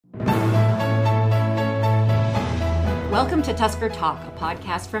Welcome to Tusker Talk, a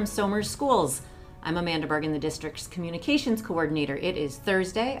podcast from Somers Schools. I'm Amanda Bergen, the district's communications coordinator. It is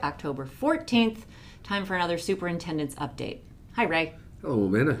Thursday, October 14th. Time for another superintendent's update. Hi, Ray. Hello,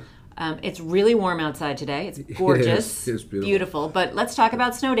 Amanda. It's really warm outside today. It's gorgeous. It's beautiful. But let's talk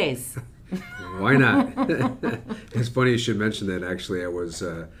about snow days. Why not? It's funny you should mention that. Actually, I was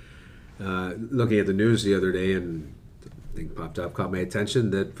looking at the news the other day, and a thing popped up, caught my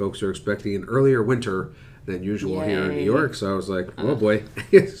attention that folks are expecting an earlier winter than usual here in New York. So I was like, oh boy.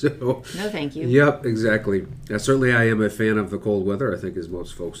 No, thank you. Yep, exactly. Certainly I am a fan of the cold weather, I think, as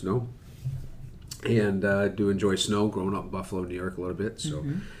most folks know. And do enjoy snow, growing up in Buffalo, New York a little bit. So,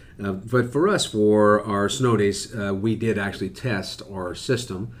 but for us, for our snow days, we did actually test our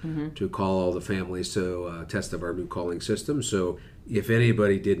system to call all the families to test of our new calling system. So if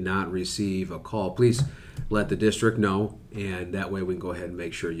anybody did not receive a call, please let the district know, and that way we can go ahead and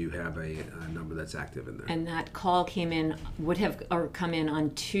make sure you have a number that's active in there. And that call would have come in on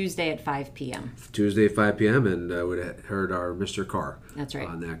Tuesday at 5 p.m. Tuesday at 5 p.m. and would have heard our Mr. Carr. That's right.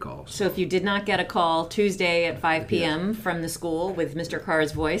 On that call. So if you did not get a call Tuesday at 5 p.m. from the school with Mr.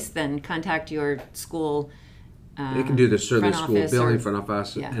 Carr's voice, then contact your school. They can do the school building front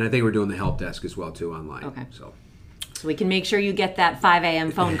office, yeah. And I think we're doing the help desk as well too online. Okay. So we can make sure you get that 5 a.m.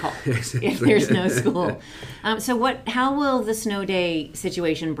 phone call if there's no school. How will the snow day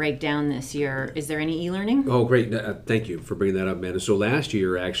situation break down this year? Is there any e-learning? Oh, great. Thank you for bringing that up, Amanda. So last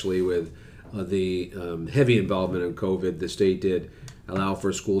year, actually, with the heavy involvement in COVID, the state did allow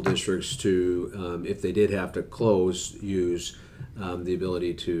for school districts to, if they did have to close, use the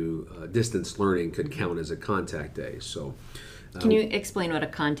ability to distance learning could count as a contact day. So. Can you explain what a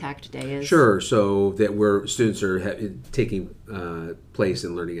contact day is? Sure. So that where students are taking place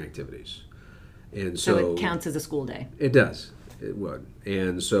in learning activities. And so it counts as a school day. It does. It would.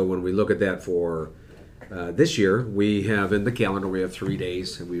 And so when we look at that for this year, we have in the calendar, we have 3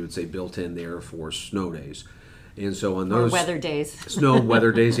 days, and we would say built in there for snow days. And so on those... Or weather days.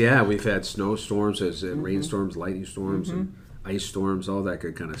 Weather days, yeah. We've had snowstorms, rainstorms, lightning storms, and ice storms, all that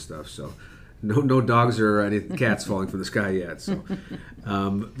good kind of stuff. So... No dogs or any cats falling from the sky yet. So,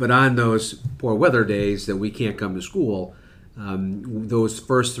 but on those poor weather days that we can't come to school, those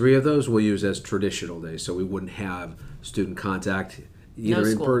first 3 of those we'll use as traditional days. So we wouldn't have student contact either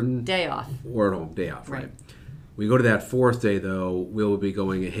in person, day off, or at home, day off. Right. We go to that 4th day though, we'll be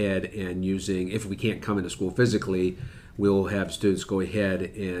going ahead and using, if we can't come into school physically, we'll have students go ahead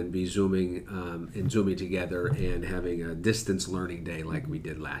and be Zooming together and having a distance learning day like we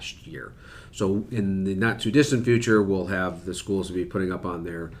did last year. So in the not too distant future, we'll have the schools be putting up on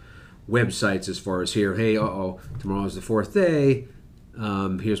their websites as far as here, hey, tomorrow's the 4th day.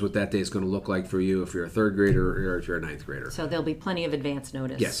 Here's what that day is going to look like for you if you're a 3rd grader or if you're a 9th grader. So there'll be plenty of advance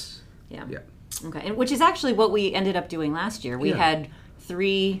notice. Yes. Yeah. Yeah. Okay, and which is actually what we ended up doing last year. We had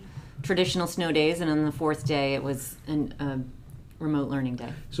 3 traditional snow days, and on the 4th day it was a remote learning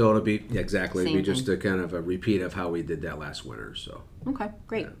day. So it'll be exactly Same just a kind of a repeat of how we did that last winter. So okay,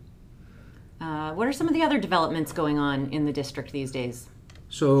 great. What are some of the other developments going on in the district these days?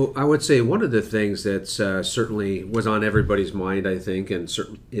 So I would say one of the things that certainly was on everybody's mind, I think, and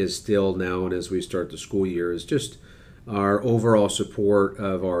is still now, and as we start the school year, is just our overall support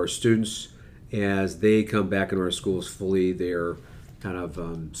of our students as they come back into our schools fully. Their kind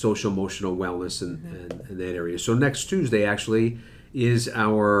of social emotional wellness in that area. So next Tuesday actually is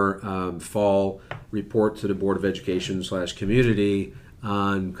our fall report to the Board of Education / community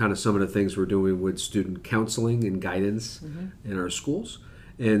on kind of some of the things we're doing with student counseling and guidance in our schools.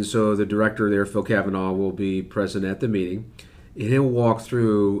 And so the director there, Phil Cavanaugh, will be present at the meeting, and he'll walk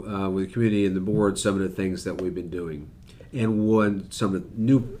through with the community and the board some of the things that we've been doing and some of the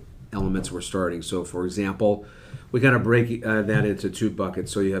new elements we're starting. So for example, we kind of break that into 2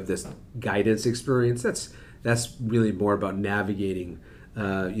 buckets. So you have this guidance experience. That's really more about navigating,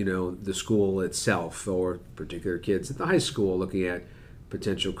 the school itself, or particular kids at the high school, looking at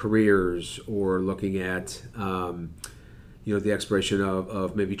potential careers, or looking at, the exploration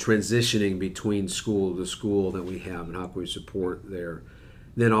of maybe transitioning between school to school that we have, and how can we support there.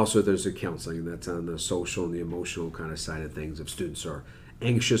 Then also there's the counseling that's on the social and the emotional kind of side of things. If students are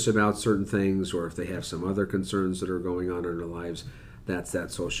anxious about certain things, or if they have some other concerns that are going on in their lives, that's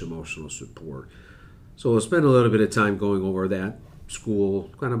that social emotional support. So we'll spend a little bit of time going over that school,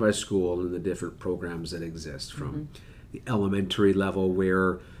 kind of by school, and the different programs that exist from the elementary level,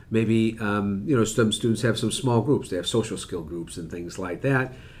 where maybe some students have some small groups. They have social skill groups and things like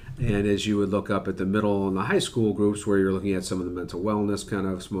that. And as you would look up at the middle and the high school groups, where you're looking at some of the mental wellness kind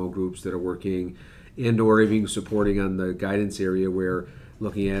of small groups that are working, and or even supporting on the guidance area, where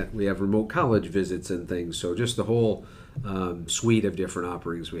looking at, we have remote college visits and things. So just the whole suite of different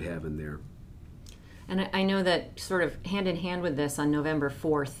offerings we have in there. And I know that sort of hand in hand with this, on November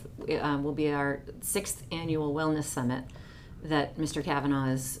 4th will be our 6th annual Wellness Summit that Mr. Kavanaugh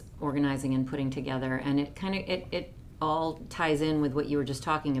is organizing and putting together. And it all ties in with what you were just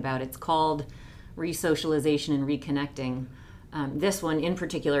talking about. It's called Resocialization and Reconnecting. This one in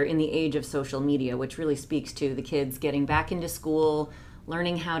particular in the age of social media, which really speaks to the kids getting back into school,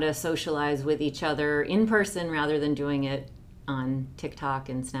 learning how to socialize with each other in person rather than doing it on TikTok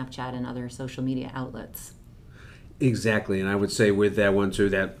and Snapchat and other social media outlets. Exactly, and I would say with that one too,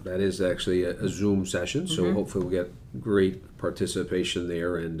 that is actually a Zoom session, so hopefully we'll get great participation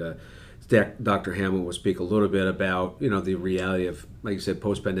there. And Dr. Hammond will speak a little bit about, the reality of, like you said,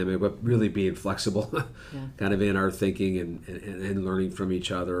 post-pandemic, but really being flexible, kind of in our thinking and learning from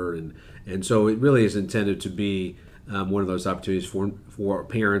each other. And so it really is intended to be one of those opportunities for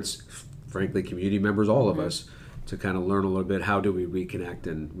parents, frankly, community members, all of us, to kind of learn a little bit, how do we reconnect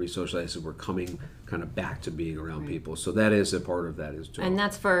and re-socialize as we're coming kind of back to being around people. So that is a part of that as well. And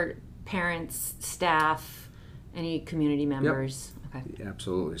that's for parents, staff, any community members. Yep. Okay.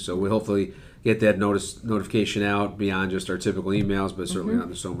 Absolutely. So we hopefully get that notification out beyond just our typical emails, but certainly on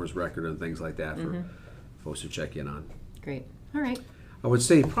the Somers record and things like that for folks to check in on. Great. All right. I would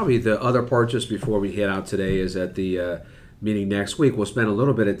say probably the other part just before we head out today is at the meeting next week, we'll spend a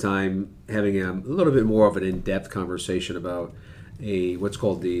little bit of time having a little bit more of an in-depth conversation about what's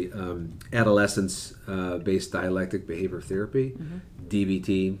called the adolescence-based dialectic behavior therapy,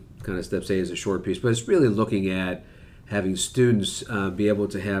 DBT. Kind of steps A is a short piece, but it's really looking at having students be able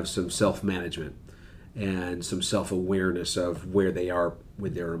to have some self-management and some self-awareness of where they are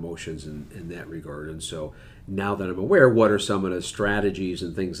with their emotions in that regard. And so now that I'm aware, what are some of the strategies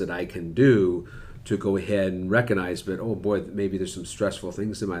and things that I can do to go ahead and recognize, but oh boy, maybe there's some stressful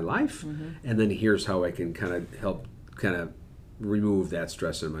things in my life, and then here's how I can kind of help remove that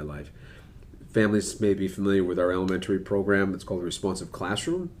stress in my life. Families may be familiar with our elementary program. It's called the Responsive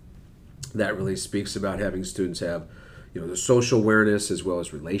Classroom. That really speaks about having students have, the social awareness as well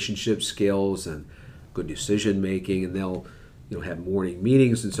as relationship skills and good decision making, and they'll have morning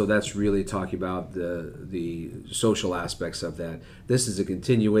meetings, and so that's really talking about the social aspects of that. This is a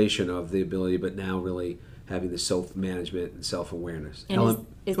continuation of the ability, but now really having the self-management and self-awareness. And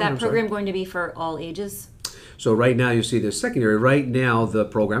is that program going to be for all ages? So right now you see the secondary. Right now the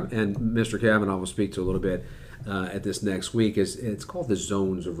program, and Mr. Kavanaugh will speak to a little bit at this next week, it's called the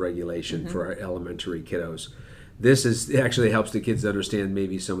Zones of Regulation for our elementary kiddos. This actually helps the kids understand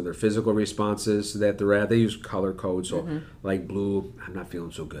maybe some of their physical responses that they're at. They use color codes, so like blue, I'm not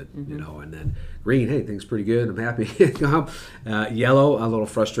feeling so good, and then green, hey, things pretty good, I'm happy. Yellow, a little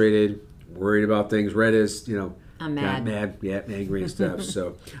frustrated, worried about things. Red is, I'm mad. Angry and stuff.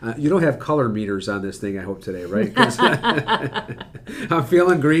 So you don't have color meters on this thing, I hope, today, right? 'Cause I'm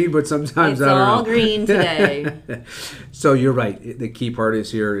feeling green, but sometimes I don't know. It's all green today. So you're right. The key part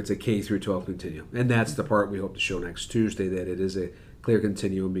is here, it's a K through 12 continuum. And that's the part we hope to show next Tuesday, that it is a clear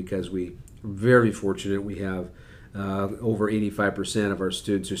continuum, because we very fortunate we have over 85% of our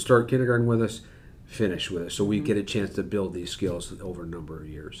students who start kindergarten with us finish with us. So we get a chance to build these skills over a number of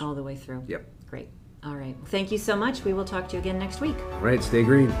years. All the way through. Yep. Great. All right. Thank you so much. We will talk to you again next week. All right. Stay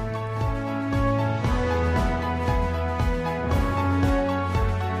green.